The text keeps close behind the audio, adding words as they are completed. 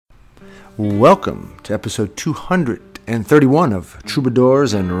Welcome to episode 231 of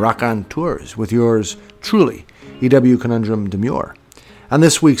Troubadours and Raconteurs with yours truly, E.W. Conundrum Demure. On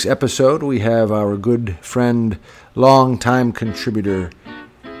this week's episode, we have our good friend, longtime contributor,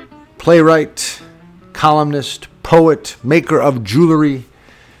 playwright, columnist, poet, maker of jewelry,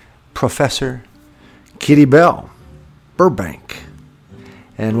 Professor Kitty Bell, Burbank.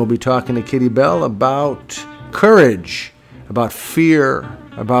 And we'll be talking to Kitty Bell about courage, about fear,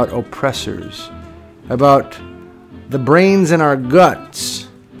 about oppressors, about the brains in our guts,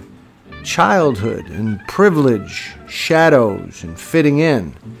 childhood and privilege, shadows and fitting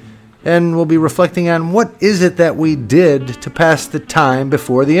in. And we'll be reflecting on what is it that we did to pass the time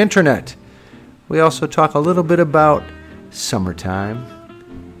before the internet. We also talk a little bit about summertime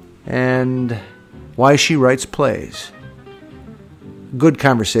and why she writes plays. Good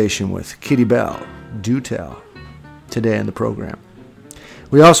conversation with Kitty Bell, do tell, today in the program.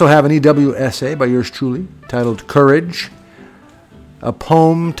 We also have an EW essay by yours truly titled Courage, a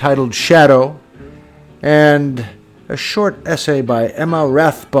poem titled Shadow, and a short essay by Emma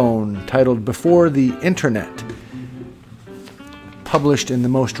Rathbone titled Before the Internet, published in the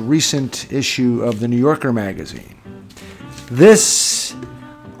most recent issue of the New Yorker magazine. This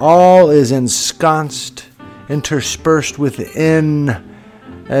all is ensconced, interspersed within,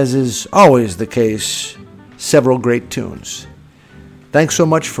 as is always the case, several great tunes. Thanks so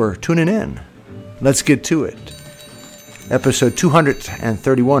much for tuning in. Let's get to it. Episode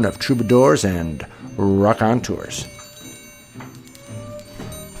 231 of Troubadours and Raconteurs.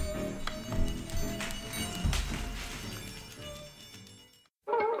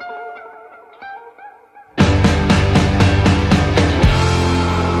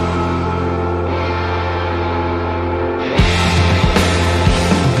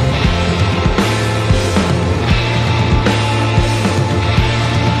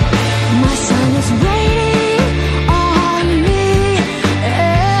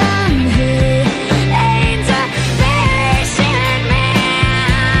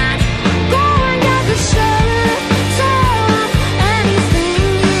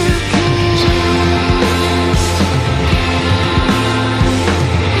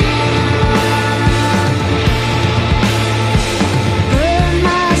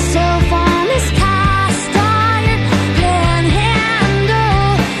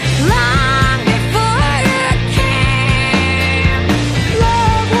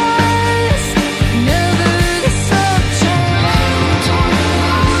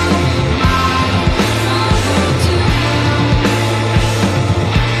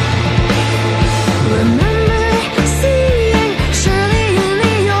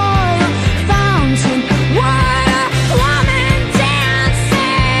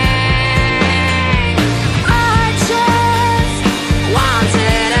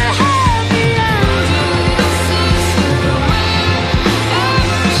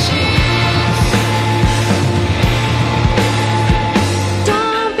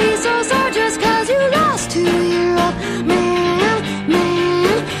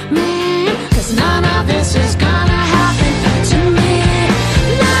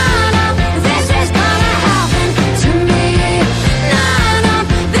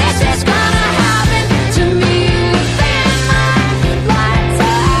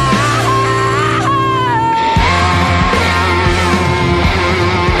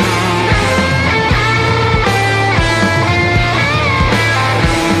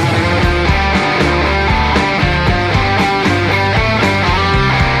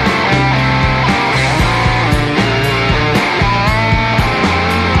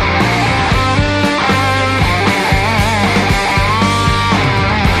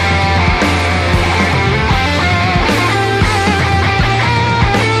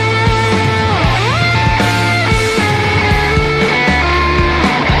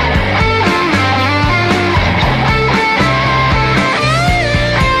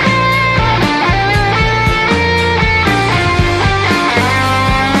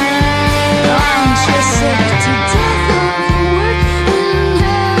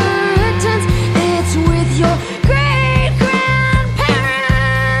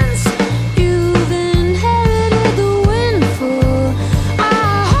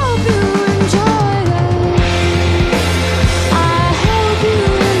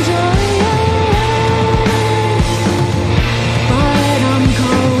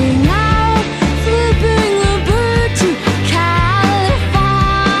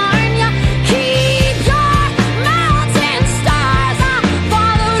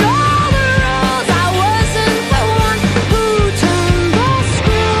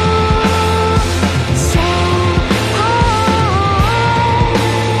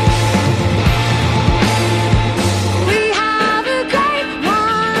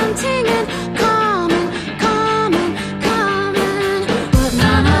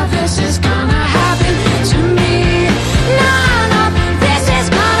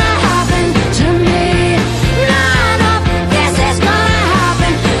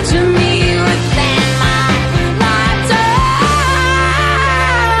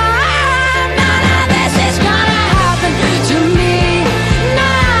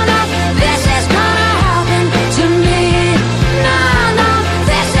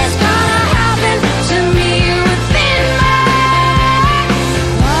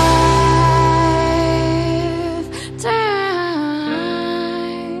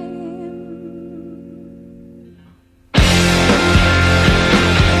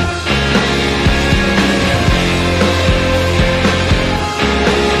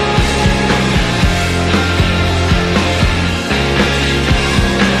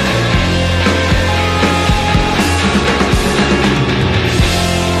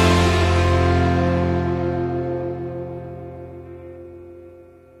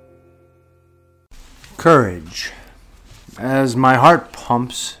 passage. As my heart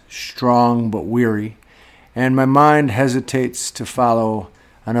pumps, strong but weary, and my mind hesitates to follow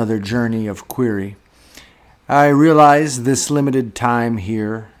another journey of query, I realize this limited time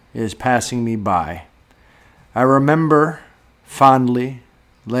here is passing me by. I remember fondly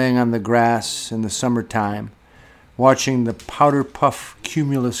laying on the grass in the summertime, watching the powder puff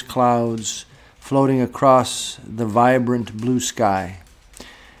cumulus clouds floating across the vibrant blue sky.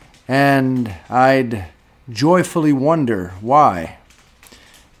 And I'd joyfully wonder why.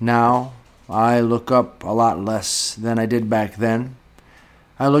 Now I look up a lot less than I did back then.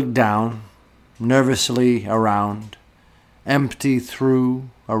 I look down, nervously around, empty through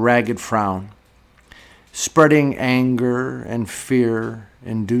a ragged frown, spreading anger and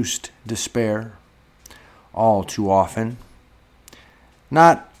fear-induced despair, all too often.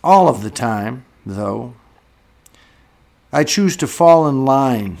 Not all of the time, though. I choose to fall in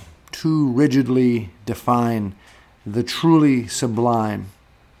line, too rigidly define the truly sublime,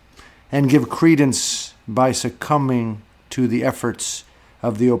 and give credence by succumbing to the efforts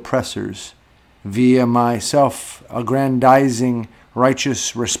of the oppressors via my self-aggrandizing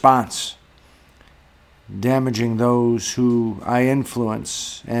righteous response, damaging those who I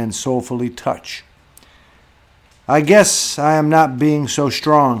influence and soulfully touch. I guess I am not being so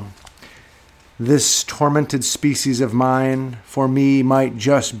strong. This tormented species of mine for me might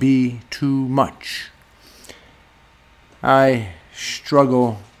just be too much. I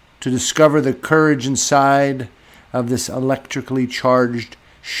struggle to discover the courage inside of this electrically charged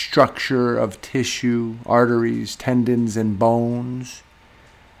structure of tissue, arteries, tendons, and bones.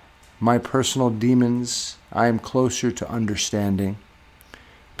 My personal demons I am closer to understanding.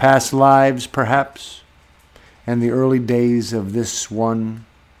 Past lives, perhaps, and the early days of this one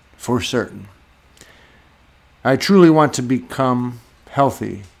for certain. I truly want to become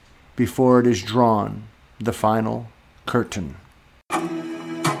healthy before it is drawn, the final curtain.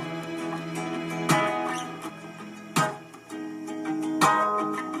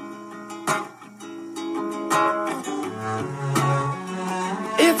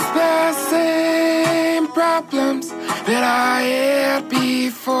 It's the same problems that I had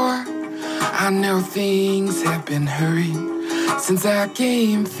before. I know things have been hurried since I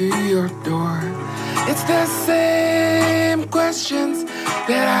came through your door. It's the same questions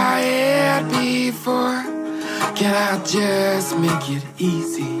that I had before. Can I just make it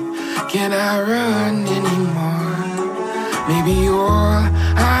easy? Can I run anymore? Maybe all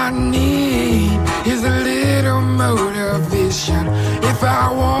I need is a little motivation. If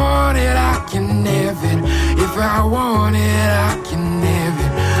I want it, I can have it. If I want it, I can have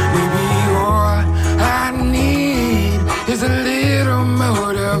it. Maybe all I need is a little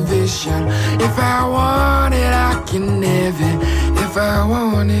motivation. If I want it, I can have it. If I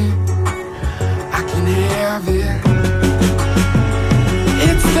want it, I can have it.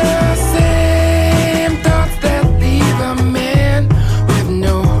 It's the same thoughts that leave a man with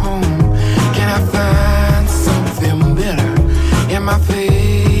no home. Can I find something better? Am I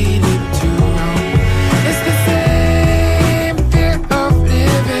faded to roam? It's the same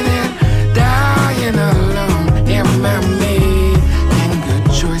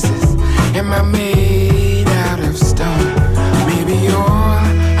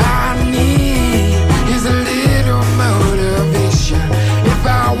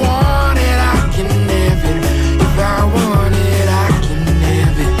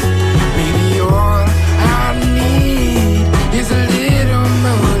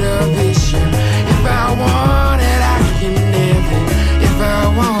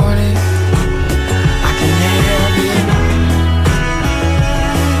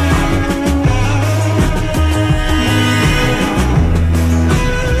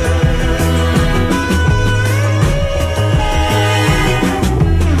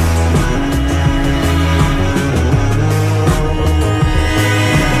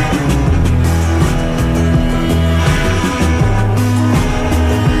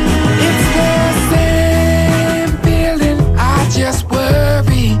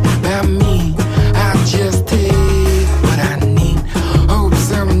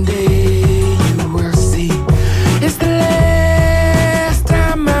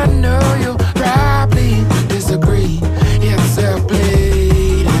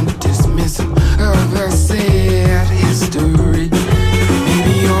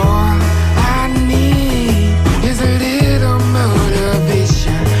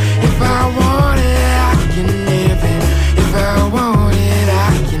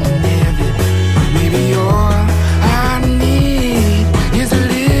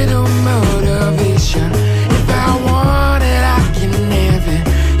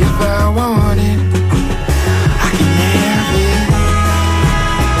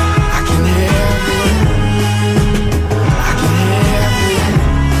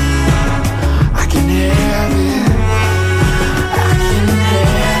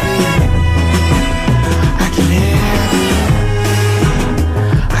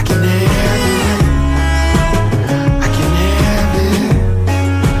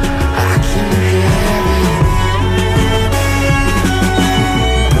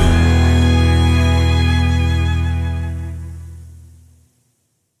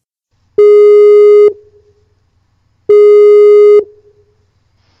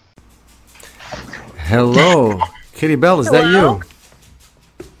Hello. Kitty Bell, is that Hello?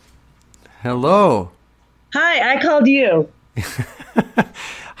 you? Hello. Hi, I called you.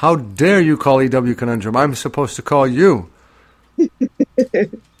 How dare you call EW Conundrum? I'm supposed to call you.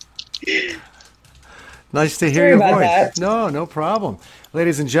 Nice to hear Sorry your about voice. that. No problem.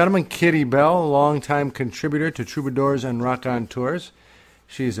 Ladies and gentlemen, Kitty Bell, longtime contributor to Troubadours and Rock on Tours.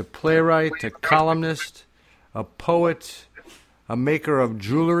 She's a playwright, a columnist, a poet, a maker of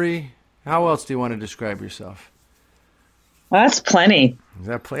jewelry. How else do you want to describe yourself? Well, that's plenty. Is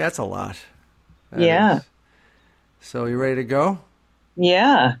that play? That's a lot. That Yeah. is. So you ready to go?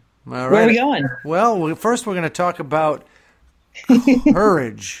 Yeah. All right. Where are we going? Well, first we're going to talk about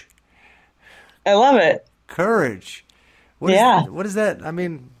courage. I love it. Courage. Yeah. What is that? I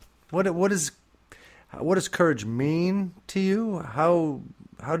mean, what does courage mean to you? How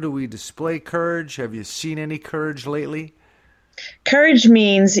do we display courage? Have you seen any courage lately? Courage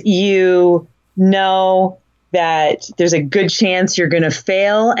means you know that there's a good chance you're going to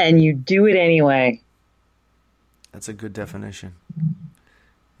fail and you do it anyway. That's a good definition.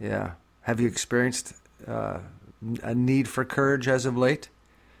 Yeah. Have you experienced a need for courage as of late?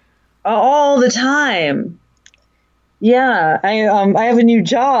 All the time. Yeah, I have a new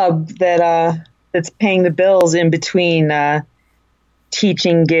job that's paying the bills in between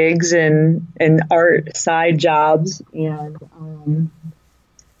teaching gigs and art side jobs, and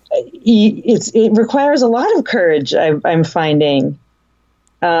it requires a lot of courage. I'm finding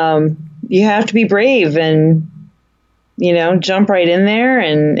you have to be brave and jump right in there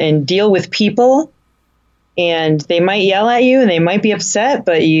and deal with people, and they might yell at you and they might be upset,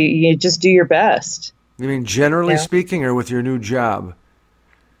 but you just do your best. You mean generally Yeah. speaking, or with your new job?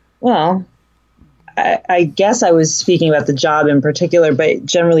 Well, I guess I was speaking about the job in particular, but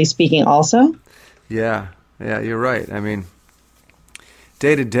generally speaking also. Yeah, you're right. I mean,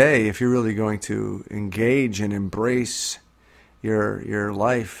 day to day, if you're really going to engage and embrace your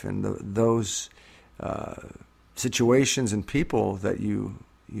life and those situations and people that you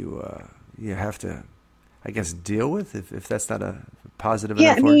have to, I guess, deal with, if that's not a positive Yeah,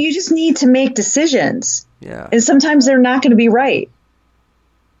 enough I mean, word. you just need to make decisions. Yeah. And sometimes they're not going to be right.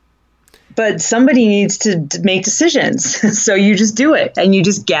 But somebody needs to make decisions. So you just do it, and you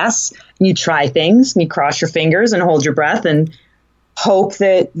just guess, and you try things, and you cross your fingers and hold your breath and hope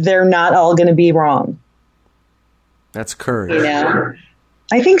that they're not all going to be wrong. That's courage.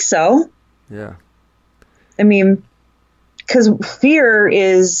 I think so. Yeah. I mean, because fear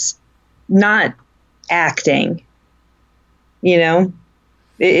is not acting, it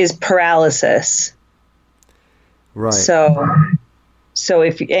is paralysis. Right. So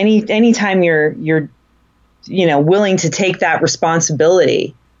if anytime you're willing to take that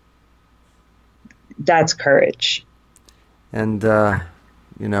responsibility, that's courage. And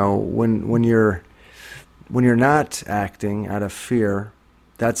when you're not acting out of fear,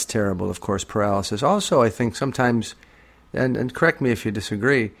 that's terrible. Of course, paralysis. Also, I think sometimes, and correct me if you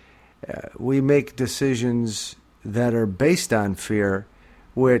disagree, we make decisions that are based on fear,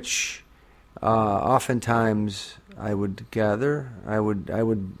 which oftentimes I would gather, I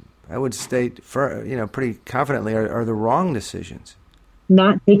would state for pretty confidently are the wrong decisions.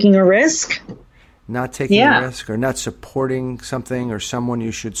 Not taking a risk. Not taking a risk, or not supporting something or someone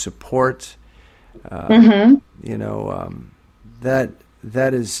you should support. That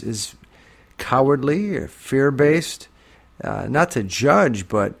is cowardly or fear-based. Not to judge,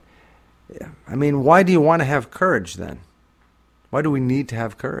 but I mean, why do you want to have courage then? Why do we need to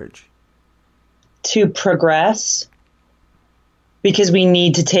have courage? To progress, because we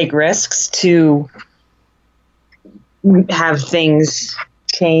need to take risks to have things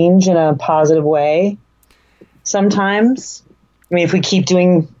change in a positive way. Sometimes, I mean, if we keep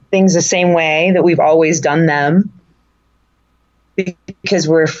doing things the same way that we've always done them, because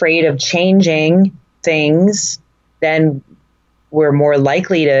we're afraid of changing things, then we're more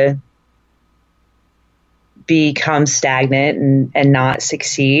likely to become stagnant and not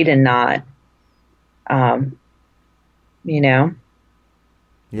succeed and not, Yeah.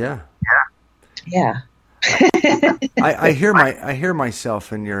 Yeah. I hear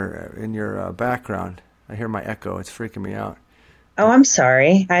myself in your background. I hear my echo. It's freaking me out. Oh, I'm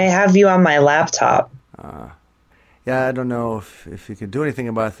sorry. I have you on my laptop. Yeah, I don't know if you could do anything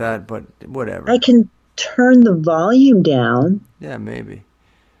about that, but whatever. I can turn the volume down. Yeah, maybe.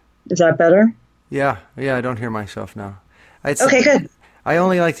 Is that better? Yeah, I don't hear myself now. Okay, good. I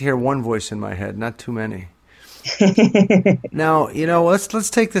only like to hear one voice in my head, not too many. Now, let's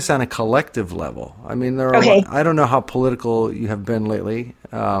take this on a collective level. I mean, Okay. I don't know how political you have been lately,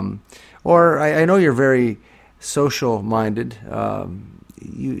 or I know you're very social-minded.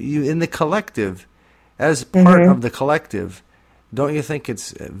 You in the collective, as part of the collective, don't you think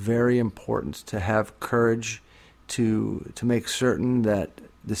it's very important to have courage to make certain that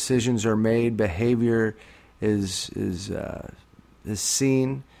decisions are made, behavior is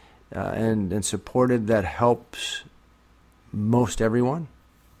seen and supported that helps most everyone?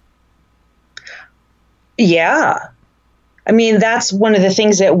 Yeah. I mean, that's one of the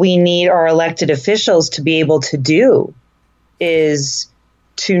things that we need our elected officials to be able to do, is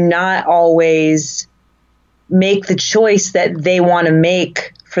to not always make the choice that they want to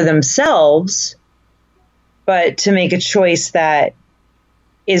make for themselves, but to make a choice that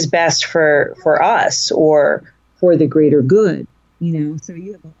is best for us or for the greater good. You know, so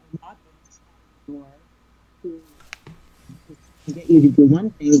you have a lot to get you to do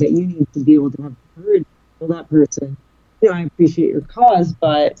one thing, but you need to be able to have courage to tell that person, you know, I appreciate your cause,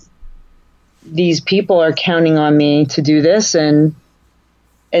 but these people are counting on me to do this, and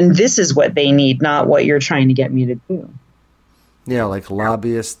this is what they need, not what you're trying to get me to do. Yeah, like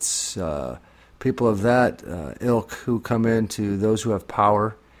lobbyists, people of that ilk who come into those who have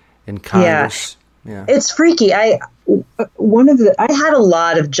power in Congress. Yeah. It's freaky. I had a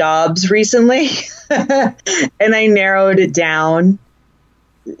lot of jobs recently and I narrowed it down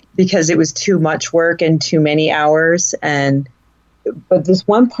because it was too much work and too many hours. But this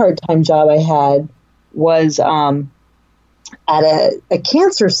one part-time job I had was at a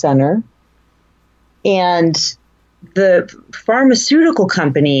cancer center, and the pharmaceutical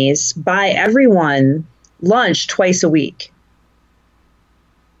companies buy everyone lunch twice a week.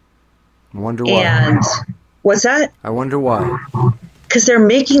 I wonder why. And what's that? I wonder why. Because they're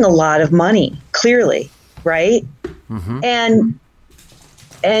making a lot of money, clearly, right? Mm-hmm.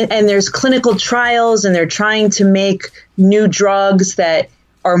 And there's clinical trials, and they're trying to make new drugs that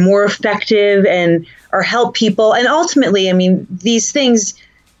are more effective and or help people. And ultimately, I mean, these things,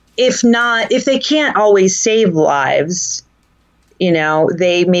 if they can't always save lives, you know,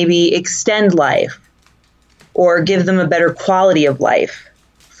 they maybe extend life or give them a better quality of life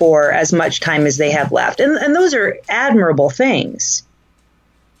for as much time as they have left. And those are admirable things.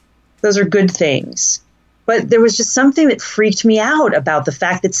 Those are good things. But there was just something that freaked me out about the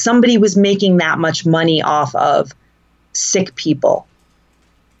fact that somebody was making that much money off of sick people,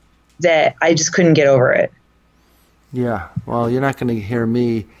 that I just couldn't get over it. Yeah. Well, you're not going to hear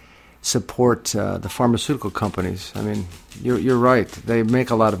me support the pharmaceutical companies. I mean, you're right. They make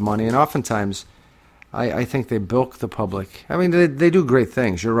a lot of money, and oftentimes I think they bilk the public. I mean, they do great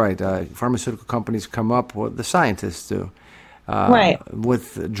things. You're right. Pharmaceutical companies come up, well, the scientists do, right,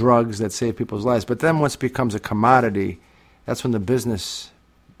 with drugs that save people's lives. But then once it becomes a commodity, that's when the business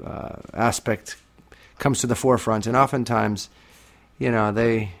aspect comes to the forefront. And oftentimes, you know,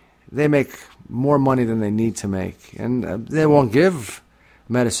 they make more money than they need to make, and they won't give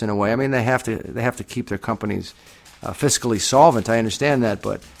medicine away. I mean, they have to keep their companies fiscally solvent. I understand that,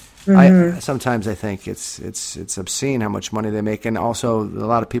 but sometimes I think it's obscene how much money they make, and also a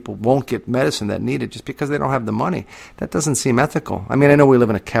lot of people won't get medicine that need it just because they don't have the money. That doesn't seem ethical. I mean, I know we live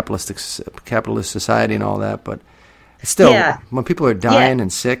in a capitalist society and all that, but still, when people are dying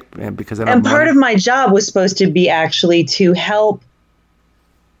and sick because they don't have money. And part of my job was supposed to be actually to help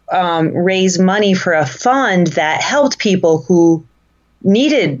raise money for a fund that helped people who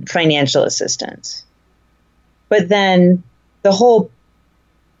needed financial assistance. But then the whole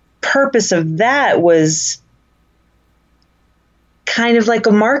purpose of that was kind of like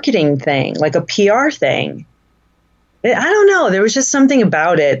a marketing thing, like a PR thing. I don't know. There was just something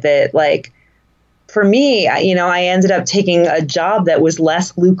about it that, like, for me, I ended up taking a job that was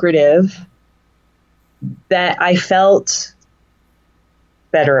less lucrative, that I felt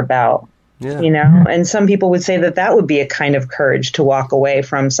better about, and some people would say that would be a kind of courage to walk away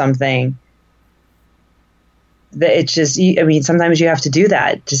from something that it's just, I mean, sometimes you have to do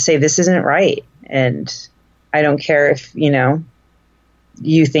that to say, this isn't right. And I don't care if,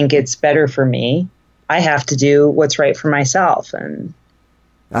 you think it's better for me. I have to do what's right for myself. And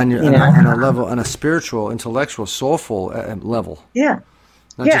on a level, on a spiritual, intellectual, soulful level. Yeah.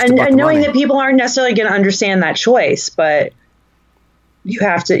 And knowing that people aren't necessarily going to understand that choice, but you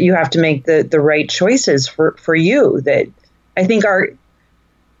have to make the right choices for you. That I think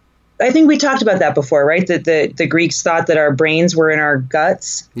we talked about that before, right? That the Greeks thought that our brains were in our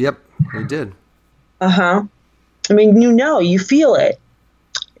guts. Yep, they did. I mean, you feel it.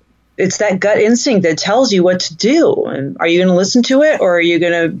 It's that gut instinct that tells you what to do. And are you going to listen to it, or are you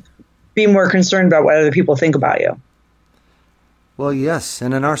going to be more concerned about what other people think about you? Well, yes.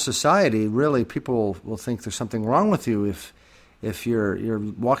 And in our society, really, people will think there's something wrong with you if you're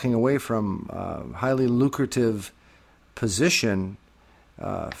walking away from a highly lucrative position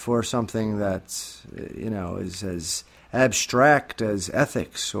for something that's, is as abstract as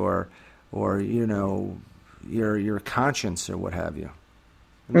ethics or your conscience or what have you.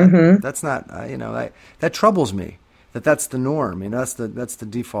 That's not, that troubles me. That's the norm. That's the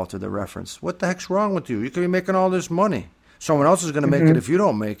default or the reference. What the heck's wrong with you? You could be making all this money. Someone else is going to make it if you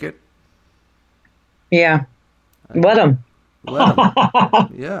don't make it. Yeah. Let them.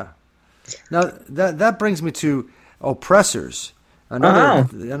 Yeah. Now, that brings me to oppressors.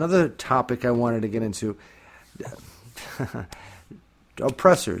 Another topic I wanted to get into.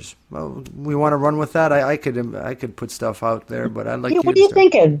 Oppressors. Well, we want to run with that. I could put stuff out there, but I'd like you to What are you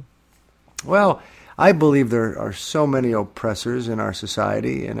thinking? Well, I believe there are so many oppressors in our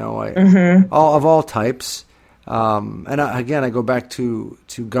society, all types. I go back to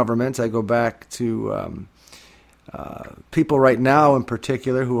government. I go back to people right now in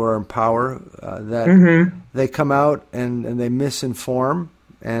particular who are in power, that they come out and they misinform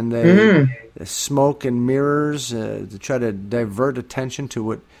and they smoke and mirrors to try to divert attention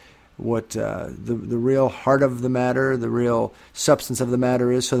to what the real heart of the matter, the real substance of the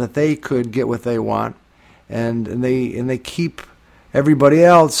matter is, so that they could get what they want, and they keep everybody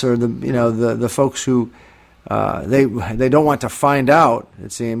else or the folks who they don't want to find out,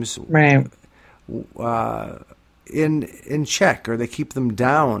 it seems, right, in check, or they keep them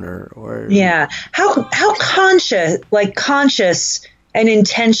down, or yeah. How conscious and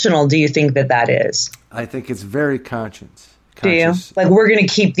intentional do you think that is? I think it's very conscious. Do you? Like, we're going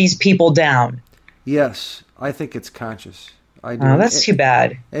to keep these people down? Yes, I think it's conscious. I do. Oh, that's too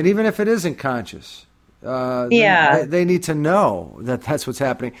bad. And even if it isn't conscious, they need to know that that's what's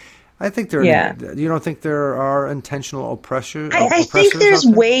happening. I think you don't think there are intentional oppressors? I think there's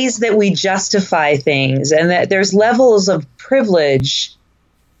ways that we justify things, and that there's levels of privilege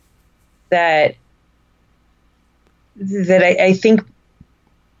that I think.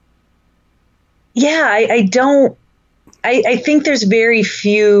 Yeah, I think there's very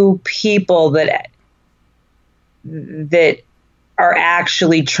few people that are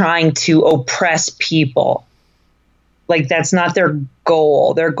actually trying to oppress people. Like, that's not their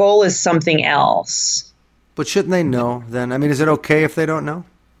goal. Their goal is something else. But shouldn't they know then? I mean, is it okay if they don't know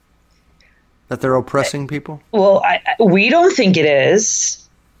that they're oppressing people? Well, we don't think it is.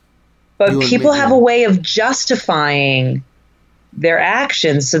 But people have a way of justifying their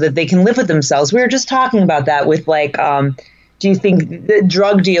actions so that they can live with themselves. We were just talking about that with, like, do you think the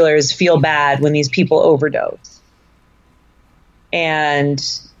drug dealers feel bad when these people overdose? And,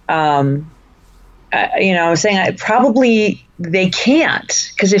 I was saying probably they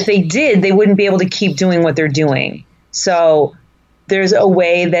can't, because if they did, they wouldn't be able to keep doing what they're doing. So there's a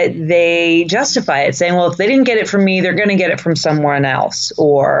way that they justify it, saying, well, if they didn't get it from me, they're going to get it from someone else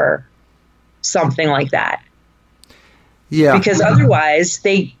or something like that. Yeah. Because otherwise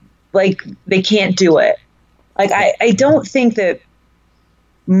they can't do it. Like, I don't think that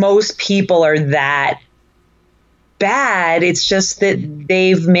most people are that bad. It's just that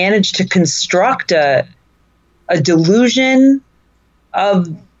they've managed to construct a delusion of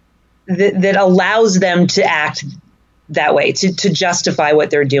that allows them to act that way, to justify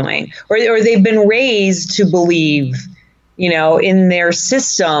what they're doing, or they've been raised to believe, in their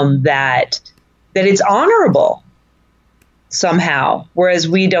system that it's honorable somehow, whereas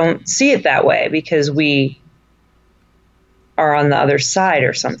we don't see it that way because we are on the other side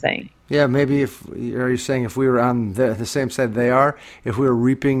or something. Yeah, maybe are you saying if we were on the same side they are, if we were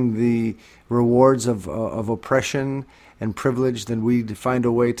reaping the rewards of oppression and privilege, then we'd find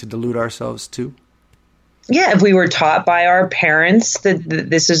a way to delude ourselves too? Yeah, if we were taught by our parents that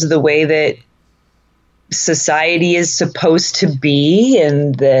this is the way that society is supposed to be,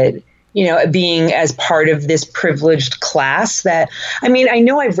 and that, being as part of this privileged class that, I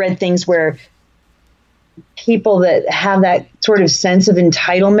know I've read things where people that have that sort of sense of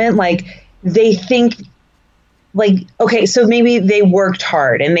entitlement, like, they think, like, okay, so maybe they worked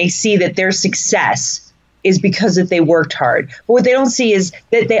hard and they see that their success is because that they worked hard. But what they don't see is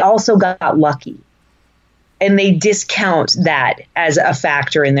that they also got lucky. And they discount that as a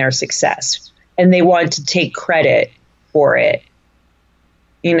factor in their success. And they want to take credit for it.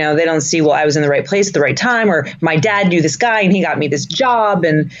 They don't see, well, I was in the right place at the right time, or my dad knew this guy and he got me this job.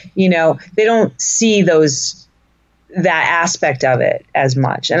 And, they don't see that aspect of it as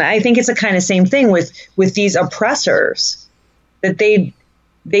much. And I think it's the kind of same thing with these oppressors, that they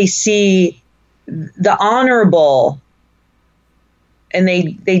see the honorable and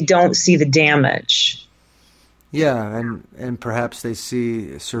they don't see the damage. Yeah, and perhaps they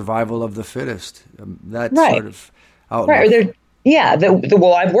see survival of the fittest, that right. sort of outlook. Right,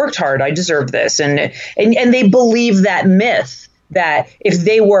 well, I've worked hard, I deserve this. And they believe that myth that if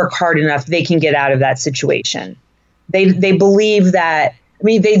they work hard enough, they can get out of that situation. They believe that, I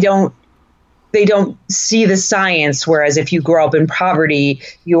mean, they don't see the science, whereas if you grow up in poverty,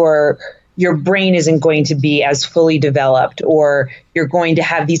 your brain isn't going to be as fully developed, or you're going to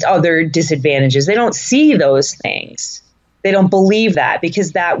have these other disadvantages. They don't see those things. They don't believe that,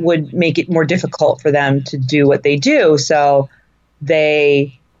 because that would make it more difficult for them to do what they do. So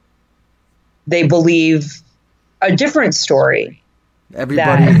they believe a different story.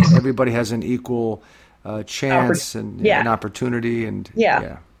 Everybody has an equal chance and an opportunity, and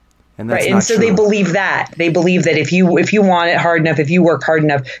and that's right. not And so true. they believe that. They believe that if you want it hard enough, if you work hard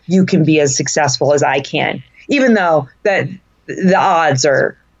enough, you can be as successful as I can, even though that the odds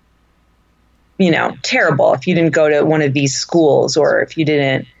are, terrible if you didn't go to one of these schools, or if you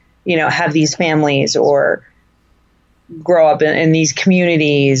didn't, have these families, or grow up in these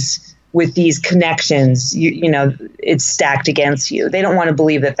communities with these connections. It's stacked against you. They don't want to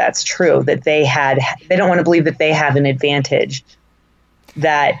believe that that's true, that they don't want to believe that they have an advantage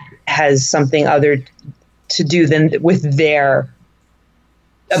that has something other to do than with their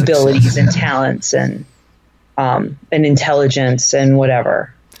abilities and talents and intelligence and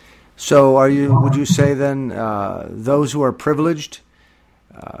whatever. So would you say then those who are privileged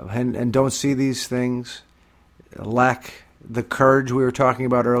and don't see these things lack the courage we were talking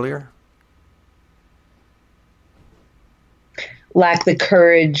about earlier? Lack the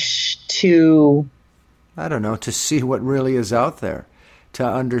courage to, I don't know, to see what really is out there, to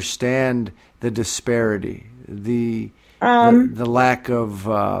understand the disparity, the lack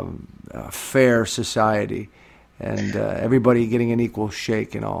of fair society, and everybody getting an equal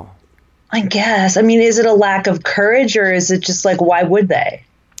shake and all. I guess. I mean, is it a lack of courage, or is it just like, why would they?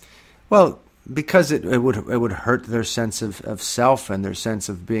 Well, because it would hurt their sense of self and their sense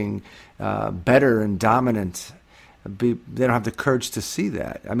of being better and dominant. They don't have the courage to see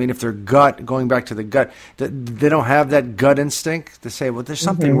that. I mean, if their gut, going back to the gut, they don't have that gut instinct to say, well, there's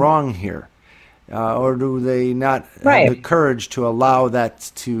something wrong here. Or do they not have the courage to allow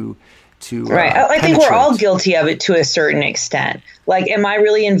that to right. I think we're all guilty of it to a certain extent. Like, am I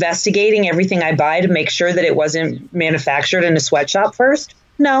really investigating everything I buy to make sure that it wasn't manufactured in a sweatshop first?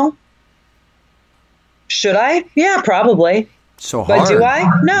 No. Should I? Yeah, probably. So hard. But do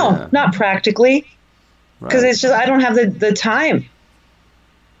I? No, not practically. Because it's just, I don't have the time.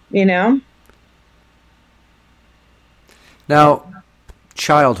 Now,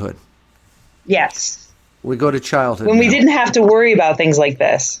 childhood. Yes. We go to childhood when now. we didn't have to worry about things like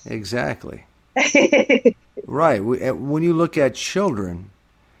this. Exactly. Right. When you look at children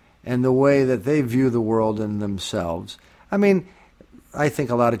and the way that they view the world and themselves, I mean, I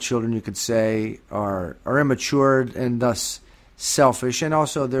think a lot of children, you could say, are immature and thus selfish, and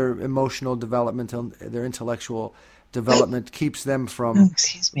also their emotional development, their intellectual development keeps them from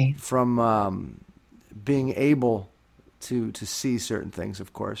being able to see certain things,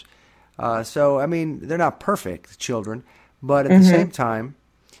 of course. So, I mean, they're not perfect children, but at the same time,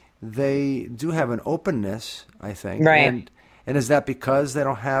 they do have an openness, I think. Right. And is that because they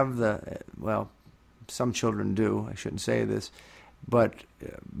don't have some children do, I shouldn't say this, but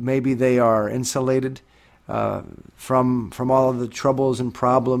maybe they are insulated from all of the troubles and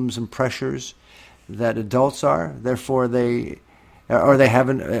problems and pressures that adults are. Therefore, they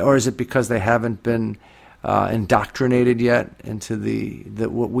haven't, or is it because they haven't been indoctrinated yet into the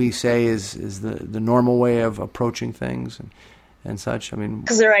what we say is the normal way of approaching things and such? I mean,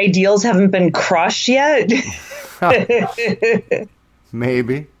 because their ideals haven't been crushed yet.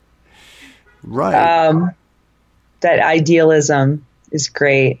 Maybe. Right. That idealism is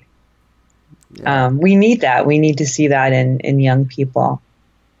great. Yeah. We need that. We need to see that in young people.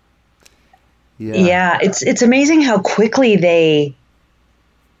 Yeah. It's amazing how quickly they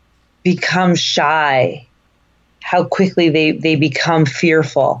become shy, how quickly they become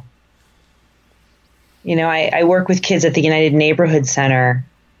fearful. I work with kids at the United Neighborhood Center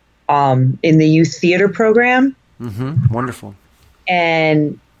in the youth theater program. Mm-hmm. Wonderful.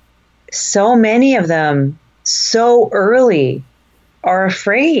 And so many of them so early are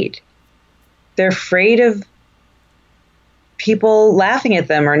afraid. They're afraid of people laughing at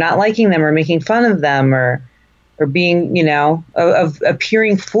them or not liking them or making fun of them or being, of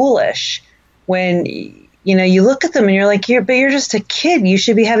appearing foolish. When, you look at them and you're like, but you're just a kid. You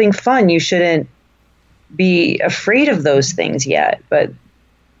should be having fun. You shouldn't be afraid of those things yet. But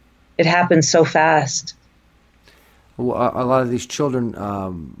it happens so fast. Well, a lot of these children,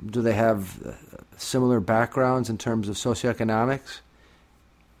 do they have similar backgrounds in terms of socioeconomics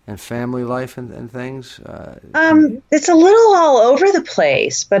and family life and things? It's a little all over the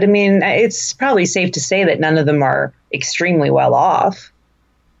place, but I mean, it's probably safe to say that none of them are extremely well off.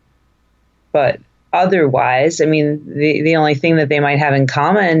 But otherwise, I mean, the only thing that they might have in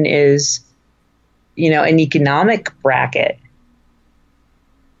common is, an economic bracket.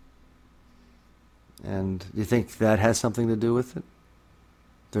 And do you think that has something to do with it?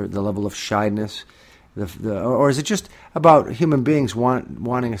 The level of shyness, or is it just about human beings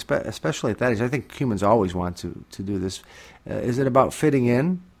wanting, especially at that age? I think humans always want to do this. Is it about fitting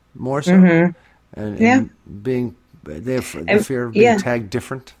in more so, and being the fear of being tagged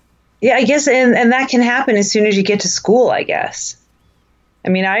different? Yeah, I guess, and that can happen as soon as you get to school, I guess. I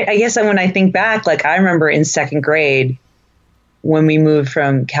mean, I guess when I think back, like I remember in second grade when we moved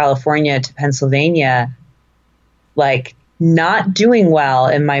from California to Pennsylvania, like not doing well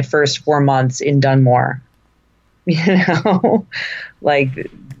in my first 4 months in Dunmore. Like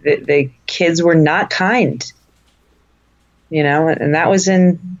the kids were not kind, and that was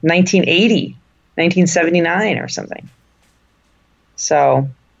in 1980, 1979 or something. So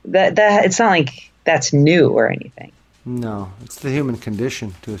that it's not like that's new or anything. No, it's the human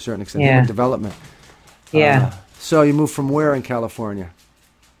condition to a certain extent, human development. Yeah. So you moved from where in California?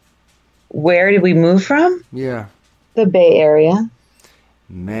 Where did we move from? Yeah. The Bay Area.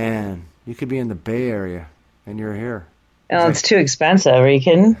 Man, you could be in the Bay Area and you're here. Oh, it's too expensive. Are you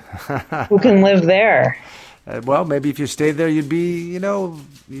kidding? Who can live there? Well, maybe if you stayed there, you'd be,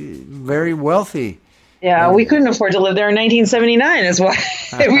 very wealthy. Yeah, we couldn't afford to live there in 1979. That's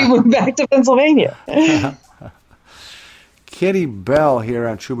why we moved back to Pennsylvania. Kitty Bell here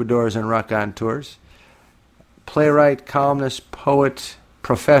on Troubadours and Raconteurs. Playwright, columnist, poet,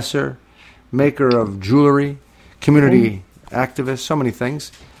 professor, maker of jewelry, community activist, so many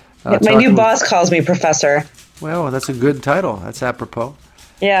things. My new boss calls me professor. Well, that's a good title. That's apropos.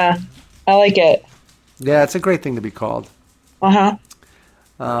 Yeah, I like it. Yeah, it's a great thing to be called. Uh-huh.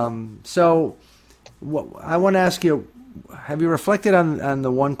 So I want to ask you, have you reflected on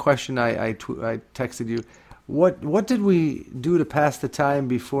the one question I texted you? What did we do to pass the time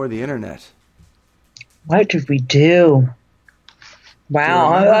before the internet? What did we do?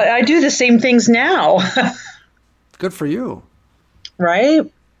 Wow, I do the same things now. Good for you. Right?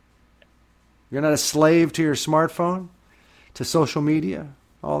 You're not a slave to your smartphone, to social media,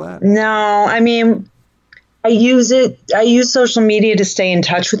 all that? No, I mean, I use social media to stay in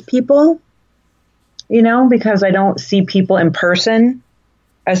touch with people, because I don't see people in person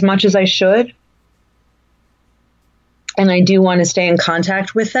as much as I should. And I do want to stay in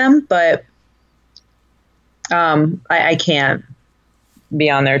contact with them, but I can't be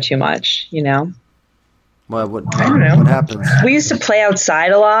on there too much, Well, I don't know. What happens? We used to play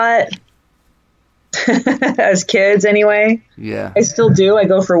outside a lot as kids anyway. Yeah. I still do. I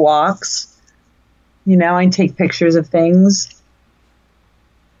go for walks. I take pictures of things.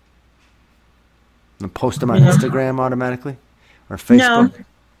 And post them on Instagram automatically? Or Facebook? No.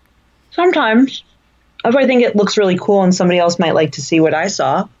 Sometimes. If I think it looks really cool and somebody else might like to see what I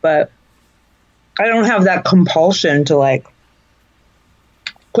saw, but I don't have that compulsion to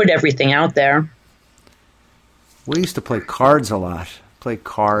put everything out there. We used to play cards a lot. Play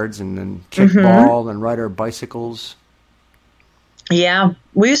cards and then kick ball and ride our bicycles. Yeah.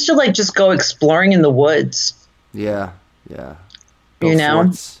 We used to just go exploring in the woods. Yeah. Yeah. Build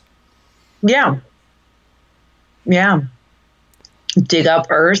forts. Yeah. Yeah. Dig up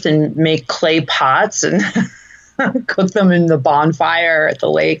earth and make clay pots and cook them in the bonfire at the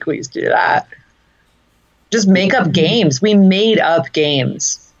lake. We used to do that. Just make up games. We made up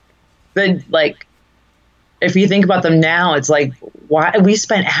games. But if you think about them now, it's why we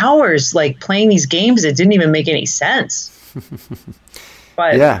spent hours playing these games that didn't even make any sense.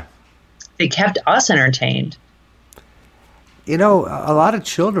 But they kept us entertained. A lot of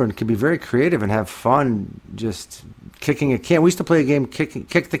children can be very creative and have fun just kicking a can. We used to play a game,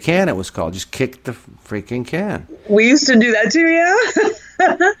 Kick the Can, it was called. Just kick the freaking can. We used to do that too,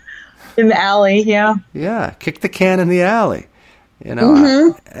 yeah. In the alley, yeah. Yeah, kick the can in the alley.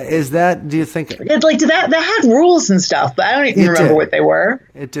 Is that, do you think... that had rules and stuff, but I don't even remember what they were.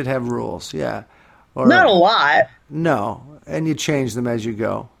 It did have rules, yeah. Not a lot. No, and you change them as you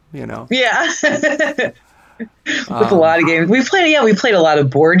go, Yeah. With a lot of games. We played a lot of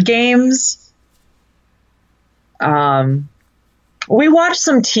board games. We watched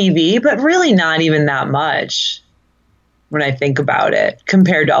some TV, but really not even that much when I think about it,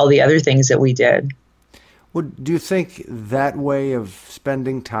 compared to all the other things that we did. Well, do you think that way of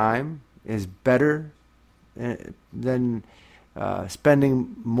spending time is better than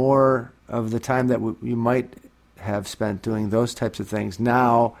spending more of the time that you might have spent doing those types of things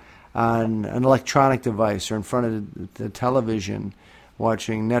now on an electronic device or in front of the television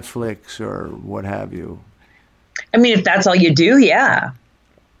watching Netflix or what have you? I mean, if that's all you do, yeah.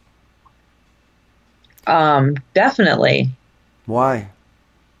 Definitely. Why?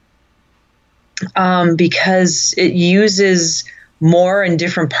 Because it uses more and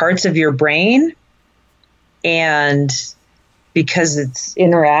different parts of your brain, and because it's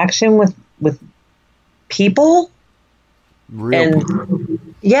interaction with people. Real people.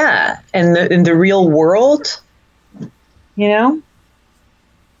 Yeah, and in the real world, you know?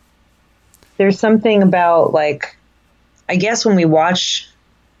 There's something about, like, I guess when we watch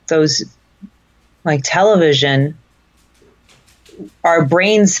those, like, television, our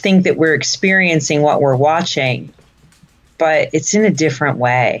brains think that we're experiencing what we're watching, but it's in a different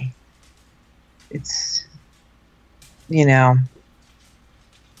way. It's, you know,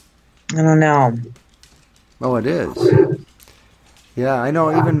 I don't know. Oh, it is. Yeah, I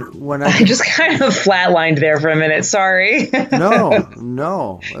know. Even when I just kind of flatlined there for a minute. Sorry.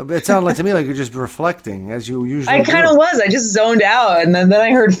 No. It sounded like to me like you're just reflecting, as you usually do. I kind of was. I just zoned out, and then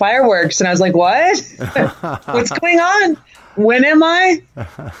I heard fireworks, and I was like, "What? What's going on? When am I?"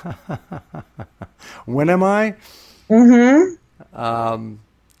 When am I? Mm-hmm.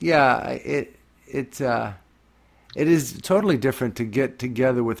 Yeah. It is totally different to get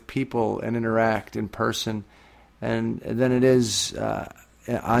together with people and interact in person, and than it is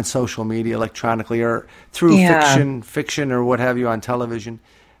on social media, electronically, or through fiction or what have you on television.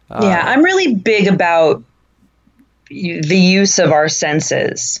 Yeah, I'm really big about the use of our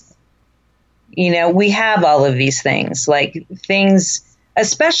senses. You know, we have all of these things, like things,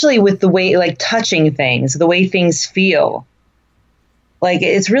 especially with the way, like touching things, the way things feel. Like,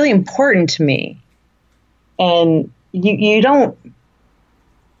 it's really important to me. And you don't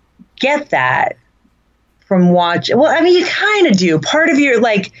get that from watch. Well, I mean, you kind of do. Part of your,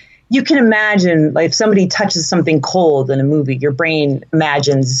 like, you can imagine, like, if somebody touches something cold in a movie, your brain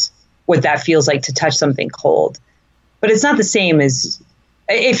imagines what that feels like to touch something cold. But it's not the same as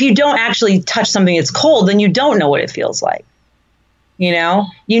if you don't actually touch something that's cold, then you don't know what it feels like. You know,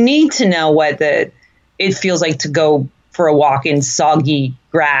 you need to know what it feels like to go for a walk in soggy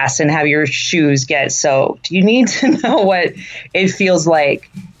grass and have your shoes get soaked. You need to know what it feels like,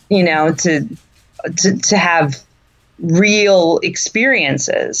 you know, to have real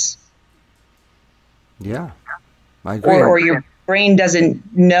experiences. Yeah, I agree. Or your brain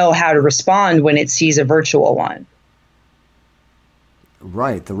doesn't know how to respond when it sees a virtual one.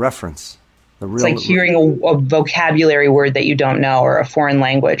 Right, the reference. It's like hearing a vocabulary word that you don't know, or a foreign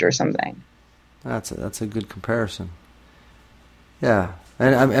language or something. That's a good comparison. Yeah,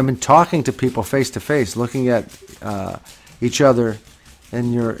 and I mean, talking to people face to face, looking at each other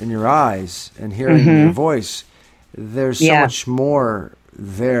in your eyes and hearing your voice. There's so much more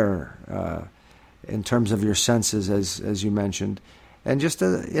there in terms of your senses, as you mentioned, and just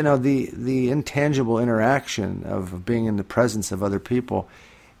the intangible interaction of being in the presence of other people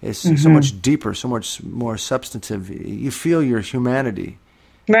is so much deeper, so much more substantive. You feel your humanity.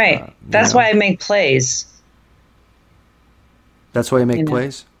 Right. That's why I make plays. That's why you make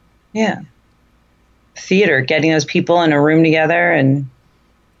plays? Yeah. Theater, getting those people in a room together and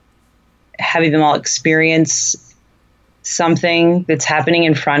having them all experience something that's happening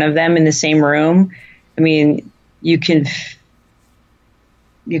in front of them in the same room. I mean, you can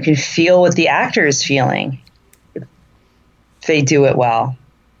feel what the actor is feeling if they do it well.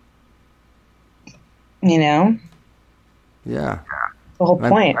 You know? Yeah. The whole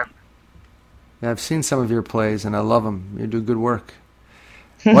point. I've seen some of your plays, and I love them. You do good work.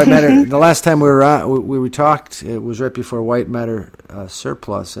 White Matter. The last time we talked, it was right before White Matter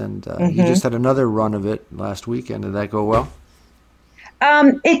Surplus, and you just had another run of it last weekend. Did that go well?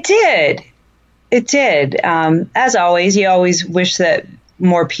 It did. It did. As always, you always wish that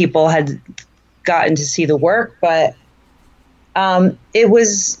more people had gotten to see the work, but it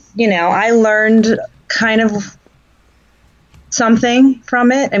was, I learned kind of something from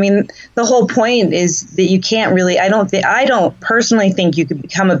it. I mean, the whole point is that you can't really, I don't personally think you could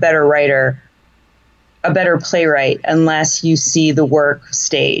become a better writer, a better playwright, unless you see the work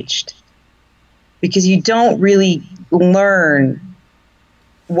staged. Because you don't really learn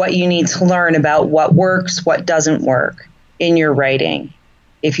what you need to learn about what works, what doesn't work in your writing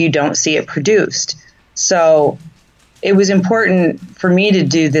if you don't see it produced. So it was important for me to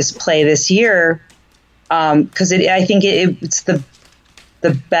do this play this year because I think it's the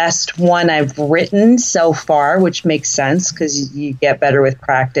best one I've written so far, which makes sense because you get better with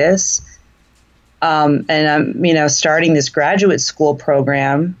practice. And I'm, starting this graduate school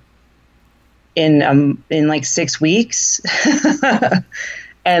program in like 6 weeks,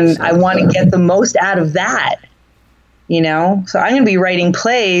 and I want to get the most out of that. So I'm going to be writing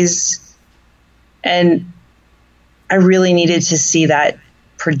plays, and I really needed to see that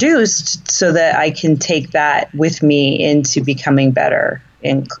produced so that I can take that with me into becoming better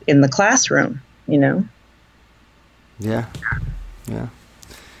in the classroom, you know? Yeah. Yeah.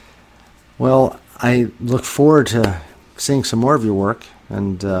 Well, I look forward to seeing some more of your work.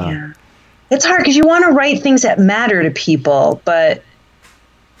 And yeah. It's hard because you want to write things that matter to people, but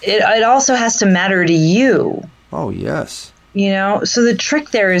it also has to matter to you. Oh, yes. You know, so the trick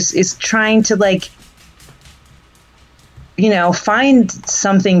there is trying to, like, you know, find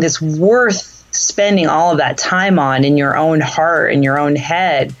something that's worth spending all of that time on in your own heart, in your own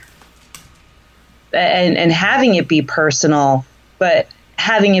head, and having it be personal, but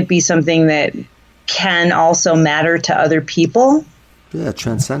having it be something that can also matter to other people. Yeah,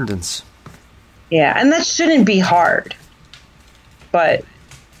 transcendence. Yeah, and that shouldn't be hard, but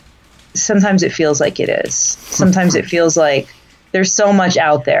sometimes it feels like it is. Sometimes it feels like there's so much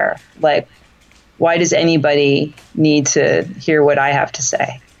out there. Like, why does anybody need to hear what I have to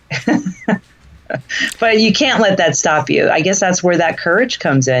say? But you can't let that stop you. I guess that's where that courage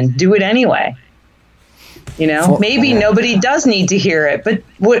comes in. Do it anyway. You know, maybe nobody does need to hear it, but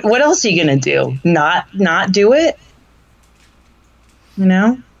what else are you going to do? Not do it? You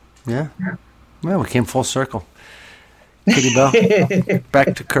know? Yeah. Well, we came full circle. Kitty Bell,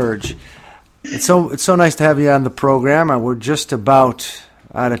 back to courage. It's so nice to have you on the program. We're just about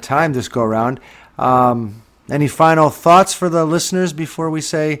out of time this go around. Any final thoughts for the listeners before we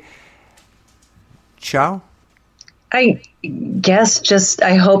say ciao? I guess just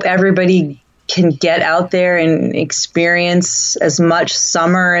I hope everybody can get out there and experience as much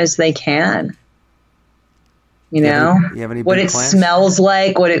summer as they can. You know, you have any what big it plans? smells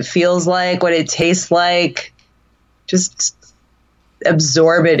like, what it feels like, what it tastes like. Just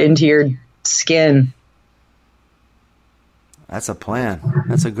absorb it into your skin. That's a plan.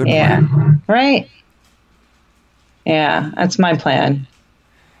 That's a good Yeah, plan. right. Yeah, that's my plan.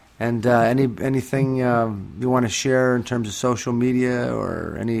 And anything you want to share in terms of social media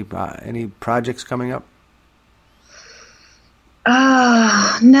or any projects coming up?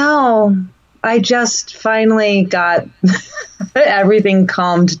 No. I just finally got everything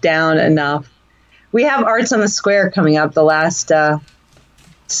calmed down enough. We have Arts on the Square coming up the last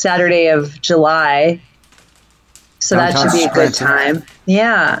Saturday of July. So that should be a good time.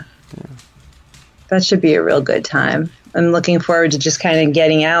 Yeah. That should be a real good time. I'm looking forward to just kind of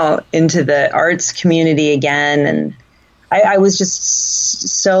getting out into the arts community again. And I was just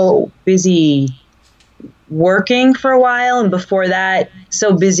so busy working for a while. And before that,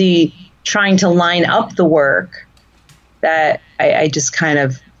 so busy trying to line up the work that I just kind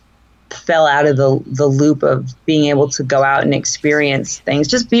of fell out of the loop of being able to go out and experience things.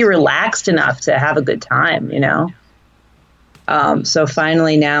 Just be relaxed enough to have a good time, you know? So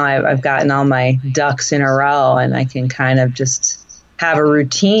finally now I've gotten all my ducks in a row and I can kind of just have a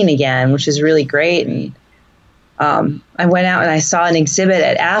routine again, which is really great. And I went out and I saw an exhibit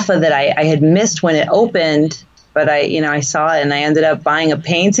at AFA that I had missed when it opened, but I saw it and I ended up buying a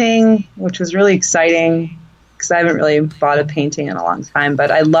painting, which was really exciting because I haven't really bought a painting in a long time,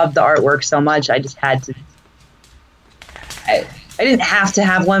 but I loved the artwork so much. I just had to, I didn't have to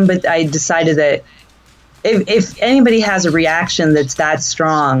have one, but I decided that if anybody has a reaction that's that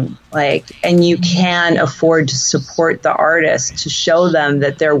strong, like, and you can afford to support the artist to show them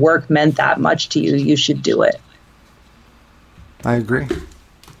that their work meant that much to you, you should do it. I agree.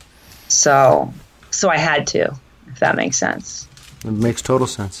 So I had to, if that makes sense. It makes total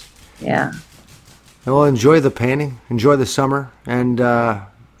sense. Yeah. Well, enjoy the painting, enjoy the summer, and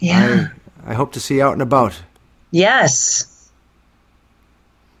yeah. I hope to see you out and about. Yes.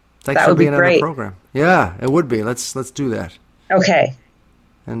 Thanks for being on the program. Yeah, it would be. Let's do that. Okay.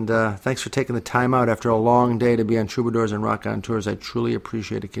 And thanks for taking the time out after a long day to be on Troubadours and Rock on Tours. I truly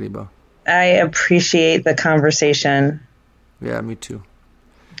appreciate it, Kitty Bell. I appreciate the conversation. Yeah, me too.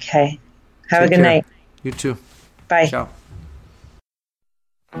 Okay. Have Take a good care. night. You too. Bye. Ciao.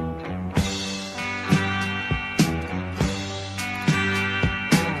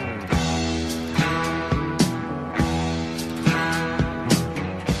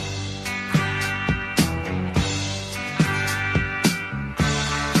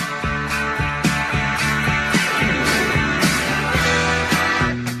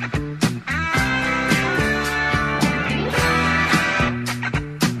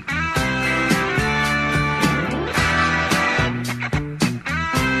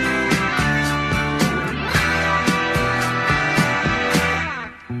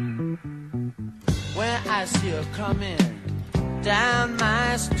 I see her coming down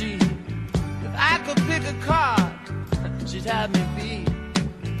my street. If I could pick a card, she'd have me beat.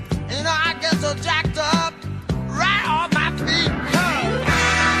 And I get so jacked up right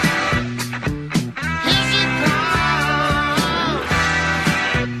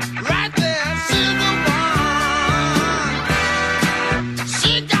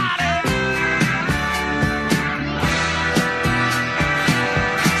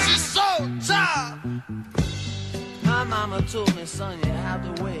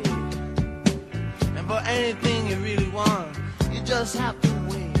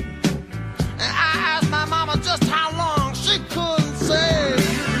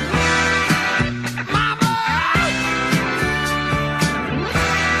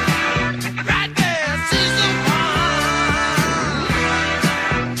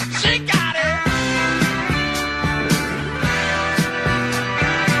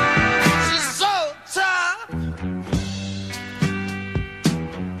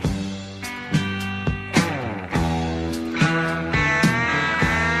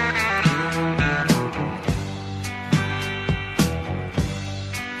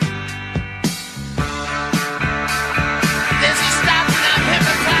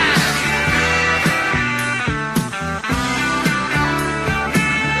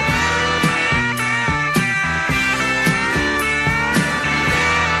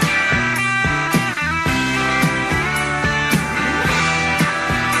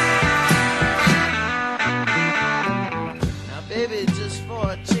just for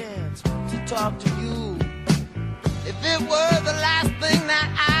a chance to talk to you. If it were the last thing that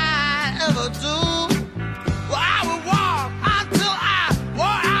I ever do, well, I would walk until I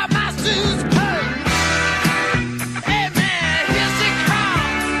wore out my shoes. Hey, man, here she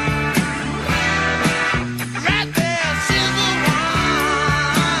comes. Right there, she's the one.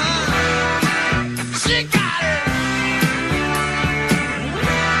 She got it.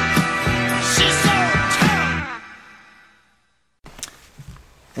 She's so tough.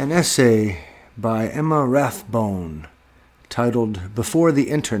 An essay by Emma Rathbone titled Before the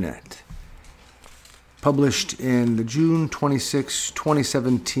Internet, published in the June 26,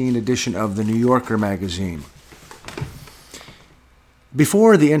 2017 edition of the New Yorker magazine.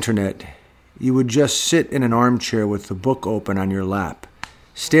 Before the Internet, you would just sit in an armchair with the book open on your lap,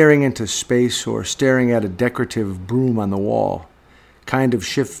 staring into space or staring at a decorative broom on the wall, kind of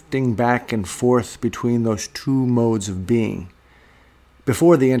shifting back and forth between those two modes of being.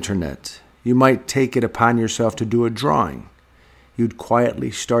 Before the Internet, you might take it upon yourself to do a drawing. You'd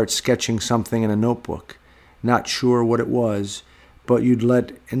quietly start sketching something in a notebook, not sure what it was, but you'd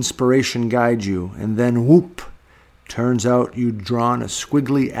let inspiration guide you, and then whoop, turns out you'd drawn a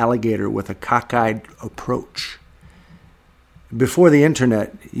squiggly alligator with a cockeyed approach. Before the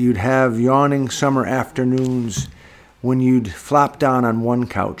Internet, you'd have yawning summer afternoons when you'd flop down on one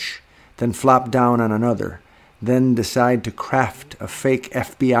couch, then flop down on another, then decide to craft a fake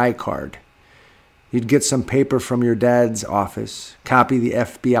FBI card. You'd get some paper from your dad's office, copy the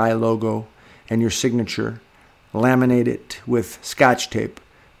FBI logo and your signature, laminate it with Scotch tape,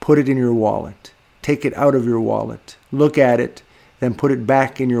 put it in your wallet, take it out of your wallet, look at it, then put it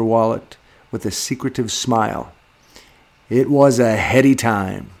back in your wallet with a secretive smile. It was a heady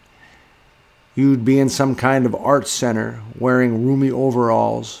time. You'd be in some kind of art center, wearing roomy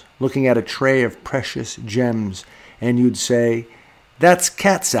overalls, looking at a tray of precious gems, and you'd say, "That's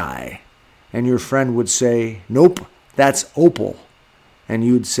cat's eye." And your friend would say, "Nope, that's opal." And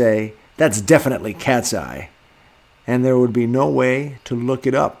you'd say, "That's definitely cat's eye." And there would be no way to look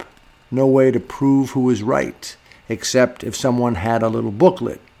it up, no way to prove who was right, except if someone had a little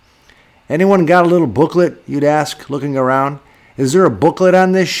booklet. "Anyone got a little booklet?" you'd ask, looking around. "Is there a booklet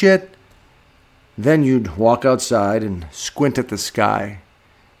on this shit?" Then you'd walk outside and squint at the sky.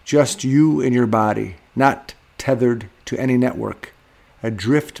 Just you and your body, not tethered to any network.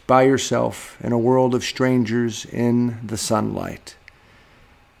 Adrift by yourself in a world of strangers in the sunlight.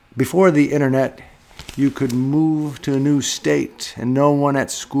 Before the Internet, you could move to a new state and no one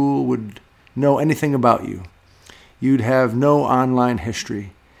at school would know anything about you. You'd have no online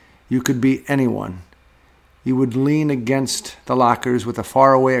history. You could be anyone. You would lean against the lockers with a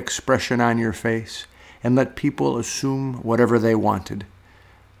faraway expression on your face and let people assume whatever they wanted,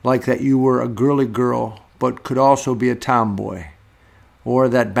 like that you were a girly girl but could also be a tomboy, or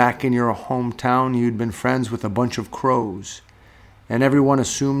that back in your hometown you'd been friends with a bunch of crows, and everyone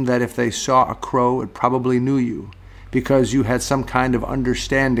assumed that if they saw a crow it probably knew you, because you had some kind of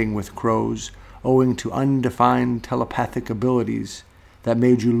understanding with crows owing to undefined telepathic abilities that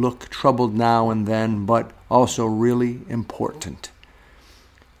made you look troubled now and then, but also really important.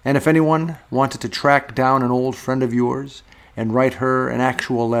 And if anyone wanted to track down an old friend of yours and write her an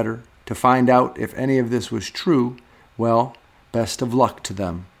actual letter to find out if any of this was true, well, best of luck to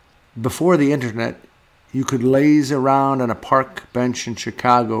them. Before the Internet, you could laze around on a park bench in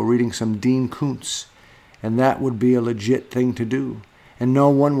Chicago reading some Dean Koontz, and that would be a legit thing to do, and no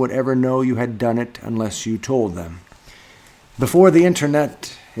one would ever know you had done it unless you told them. Before the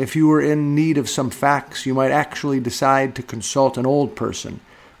Internet, if you were in need of some facts, you might actually decide to consult an old person,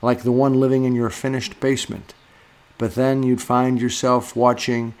 like the one living in your finished basement. But then you'd find yourself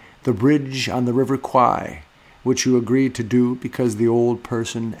watching The Bridge on the River Kwai, which you agreed to do because the old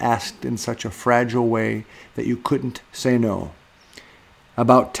person asked in such a fragile way that you couldn't say no.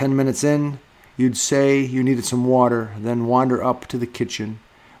 About 10 minutes in, you'd say you needed some water, then wander up to the kitchen,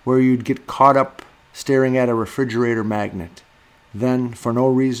 where you'd get caught up staring at a refrigerator magnet. Then, for no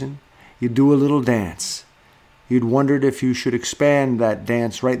reason, you'd do a little dance. You'd wondered if you should expand that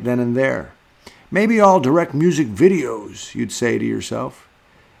dance right then and there. Maybe I'll direct music videos, you'd say to yourself.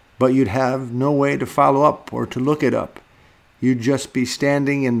 But you'd have no way to follow up or to look it up. You'd just be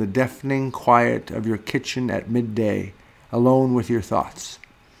standing in the deafening quiet of your kitchen at midday, alone with your thoughts.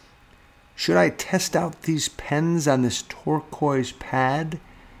 Should I test out these pens on this turquoise pad?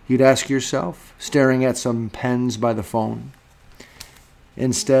 You'd ask yourself, staring at some pens by the phone.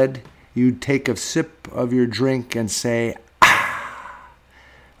 Instead, you'd take a sip of your drink and say, "Ah,"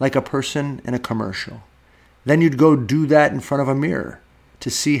 like a person in a commercial. Then you'd go do that in front of a mirror to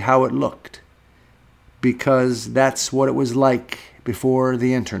see how it looked. because that's what it was like before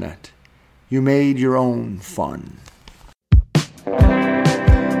the internet. You made your own fun.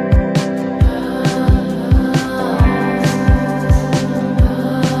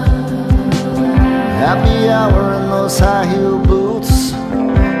 Happy hour in those high heel boots,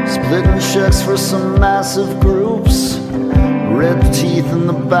 splitting checks for some massive groups, red teeth in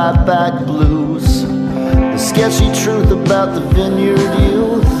the buyback blues, the sketchy truth about the vineyard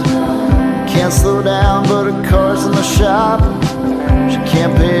youth. Can't slow down but her car's in the shop. She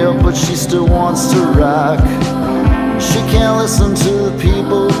can't pay up but she still wants to rock. She can't listen to the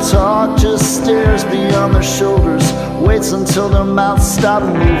people talk, just stares beyond their shoulders, waits until their mouths stop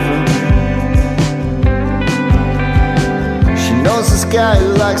moving. She knows this guy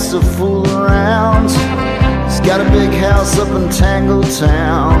who likes to fool around. He's got a big house up in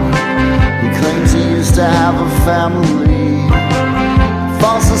Tangletown. He claims he used to have a family.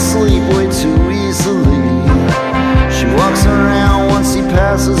 Falls asleep way too easily. She walks around once he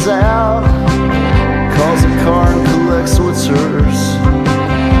passes out, calls a car and collects what's hers.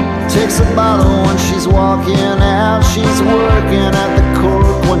 Takes a bottle when she's walking out. She's working at the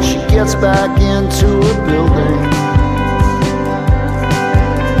cork when she gets back into her building.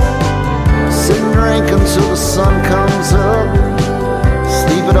 Sit and drink until the sun comes up,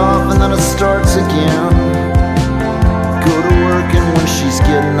 sleep it off and then it starts again. Go to work and when she's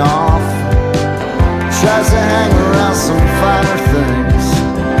getting off, tries to hang around some finer things.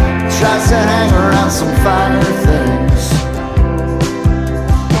 Tries to hang around some finer things.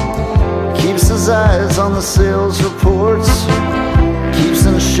 Keeps his eyes on the sales reports, keeps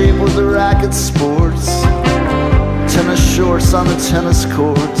in shape with the racket sports, tennis shorts on the tennis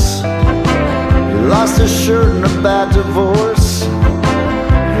courts. He lost his shirt in a bad divorce.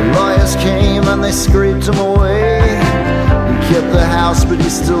 The lawyers came and they scraped him away. He kept the house but he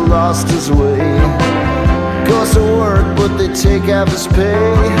still lost his way. Goes to work but they take half his pay,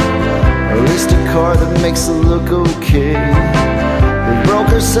 or at least a car that makes it look okay. The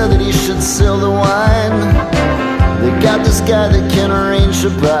broker said that he should sell the wine. They got this guy that can arrange to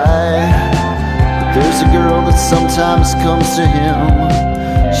buy, but there's a girl that sometimes comes to him.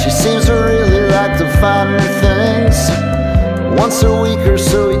 She seems to really like the finer things. Once a week or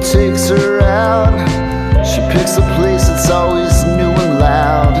so he takes her out. She picks a place that's always new and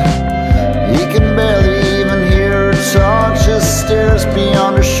loud. He can barely even hear her talk, just stares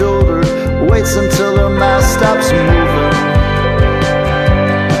beyond her shoulder, waits until her mouth stops moving.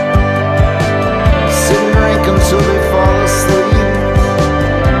 Sit and drink until they fall asleep.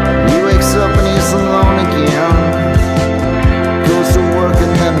 He wakes up and he's alone again. Goes to work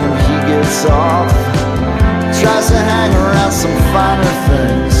and then when he gets off, tries to hang around some finer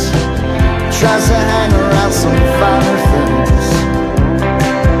things. Tries to hang around some finer things.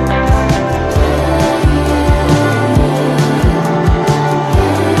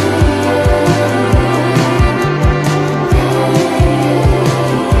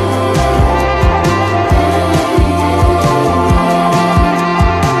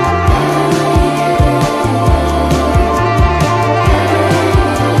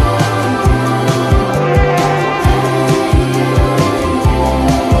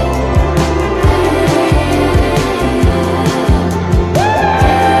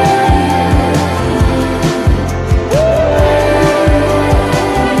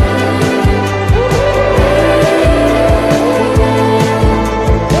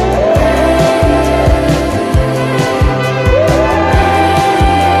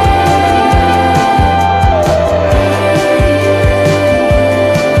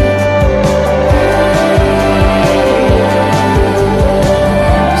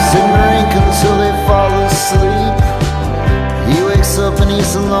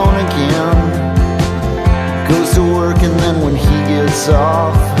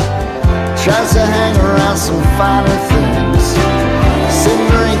 Off, tries to hang around some finer things. Sit and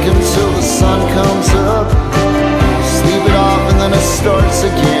drink until the sun comes up, sleep it off and then it starts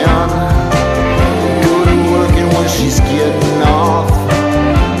again. Go to work and when she's getting off,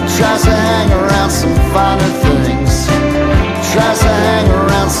 tries to hang around some finer things. Tries to hang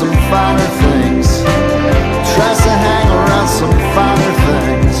around some finer things. Tries to hang around some finer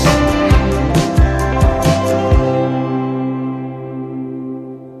things.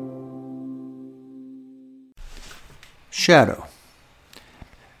 Shadow.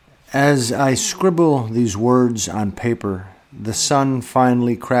 As I scribble these words on paper, the sun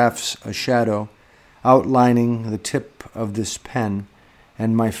finally crafts a shadow, outlining the tip of this pen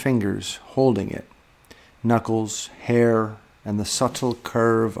and my fingers holding it, knuckles, hair, and the subtle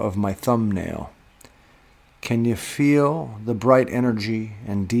curve of my thumbnail. Can you feel the bright energy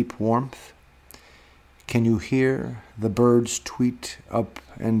and deep warmth? Can you hear the birds tweet up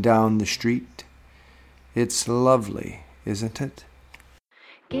and down the street? It's lovely, isn't it?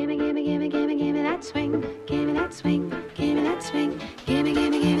 Gimme, gimme, gimme, gimme, gimme that swing. Gimme that swing. Gimme that swing. Gimme,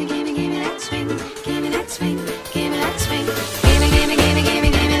 gimme, gimme, gimme, gimme that swing. Gimme that swing. Gimme that swing. Gimme, gimme, gimme,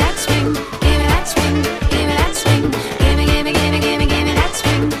 gimme, gimme that swing. Gimme that swing. Gimme that swing. Gimme, gimme, gimme, gimme, gimme that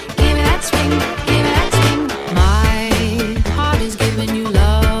swing. Gimme that swing. Gimme that swing. My heart is giving you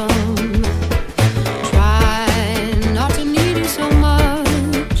love. Try not to need you so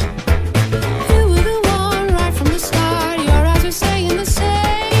much. You were the one right from the start. Your eyes were saying the same.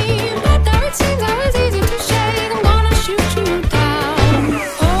 It seems always easy to shake. I'm gonna shoot you down.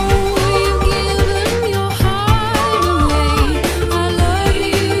 Oh, you've given your heart away. I love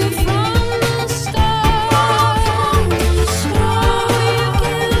you from the start. Oh, you've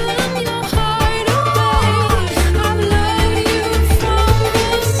given your heart away. I've loved you from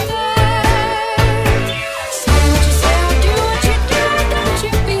the start. Say what you say, I'll do what you do. Don't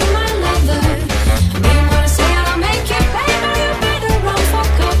you be my lover. I mean what I say, I'll make you pay. Now you better run for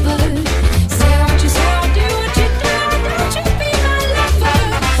cover. Say what you say, I'll do what you do. Don't you be my lover.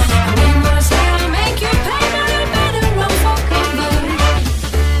 I mean what I say, I'll make you pay. Now you better run for cover.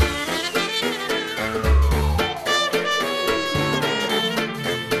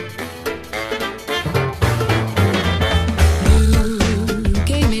 You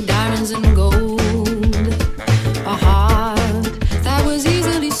gave me diamonds and gold, a heart that was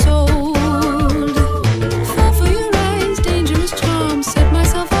easily sold. Fall for your eyes, dangerous charm, set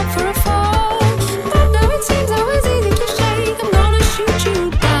myself up for a fall. But now it seems always easy to shake. I'm gonna shoot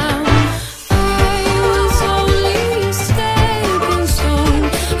you down. I was only a stepping stone.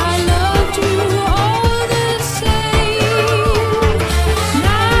 I loved you all the same.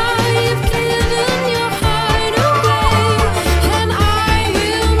 Now you've given your heart away, and I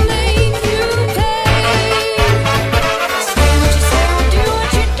will make you pay. Say what you say, I'll do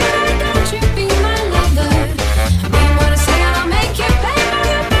what you do. Don't you be my lover. I mean what I say, I'll make you pay. Now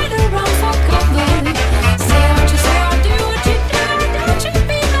you better run for cover. Say what you say, I'll do what you do. Don't you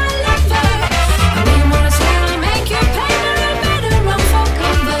be my lover. I mean what I say, I'll make you pay. Now you better run for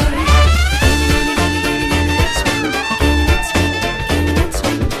cover.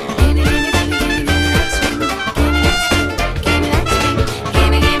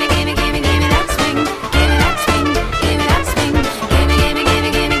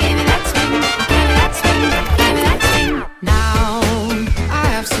 Now I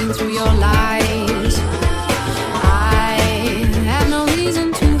have seen through your lies. I have no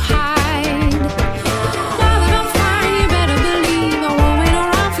reason to hide. Now that I'm fine, you better believe I won't wait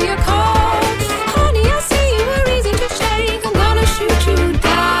around for your call. Honey, I see you were easy to shake. I'm gonna shoot you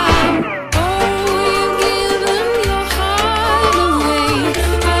down. Oh, you've given your heart away.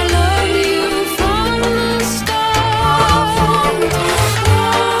 I love you from the start.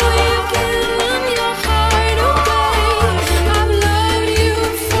 Oh, you've given your heart away. I've loved you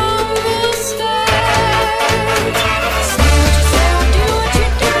from the start. Say what you say, I'll do what you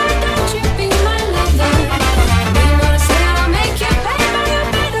do. Don't you be my lover. I mean what I say, I'll make you pay. Now you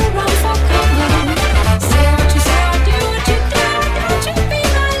better run for cover. Say what you say, I'll do what you do. Don't you be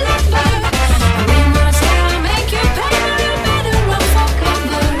my lover. I mean what I say, I'll make you pay. Now you better run for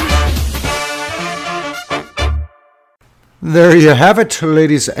cover. There you have it,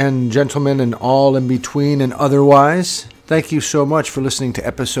 ladies and gentlemen, and all in between and otherwise. Thank you so much for listening to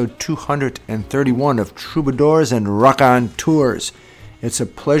episode 231 of Troubadours and Rock on Tours. It's a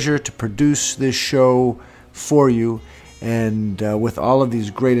pleasure to produce this show for you and with all of these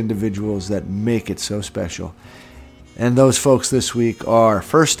great individuals that make it so special. And those folks this week are,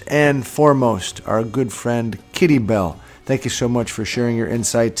 first and foremost, our good friend Kitty Bell. Thank you so much for sharing your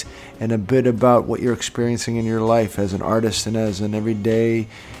insight and a bit about what you're experiencing in your life as an artist and as an everyday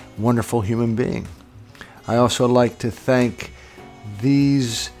wonderful human being. I also like to thank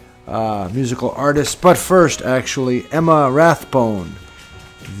these musical artists, but first, actually, Emma Rathbone,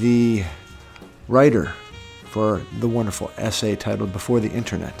 the writer for the wonderful essay titled Before the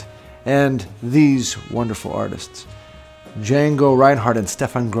Internet, and these wonderful artists, Django Reinhardt and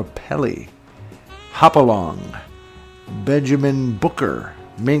Stefan Grappelli, Hopalong, Benjamin Booker,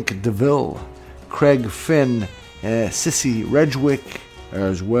 Mink DeVille, Craig Finn, Sissy Redgwick,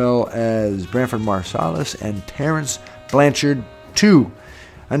 as well as Branford Marsalis and Terrence Blanchard, too.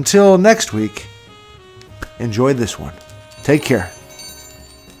 Until next week, enjoy this one. Take care.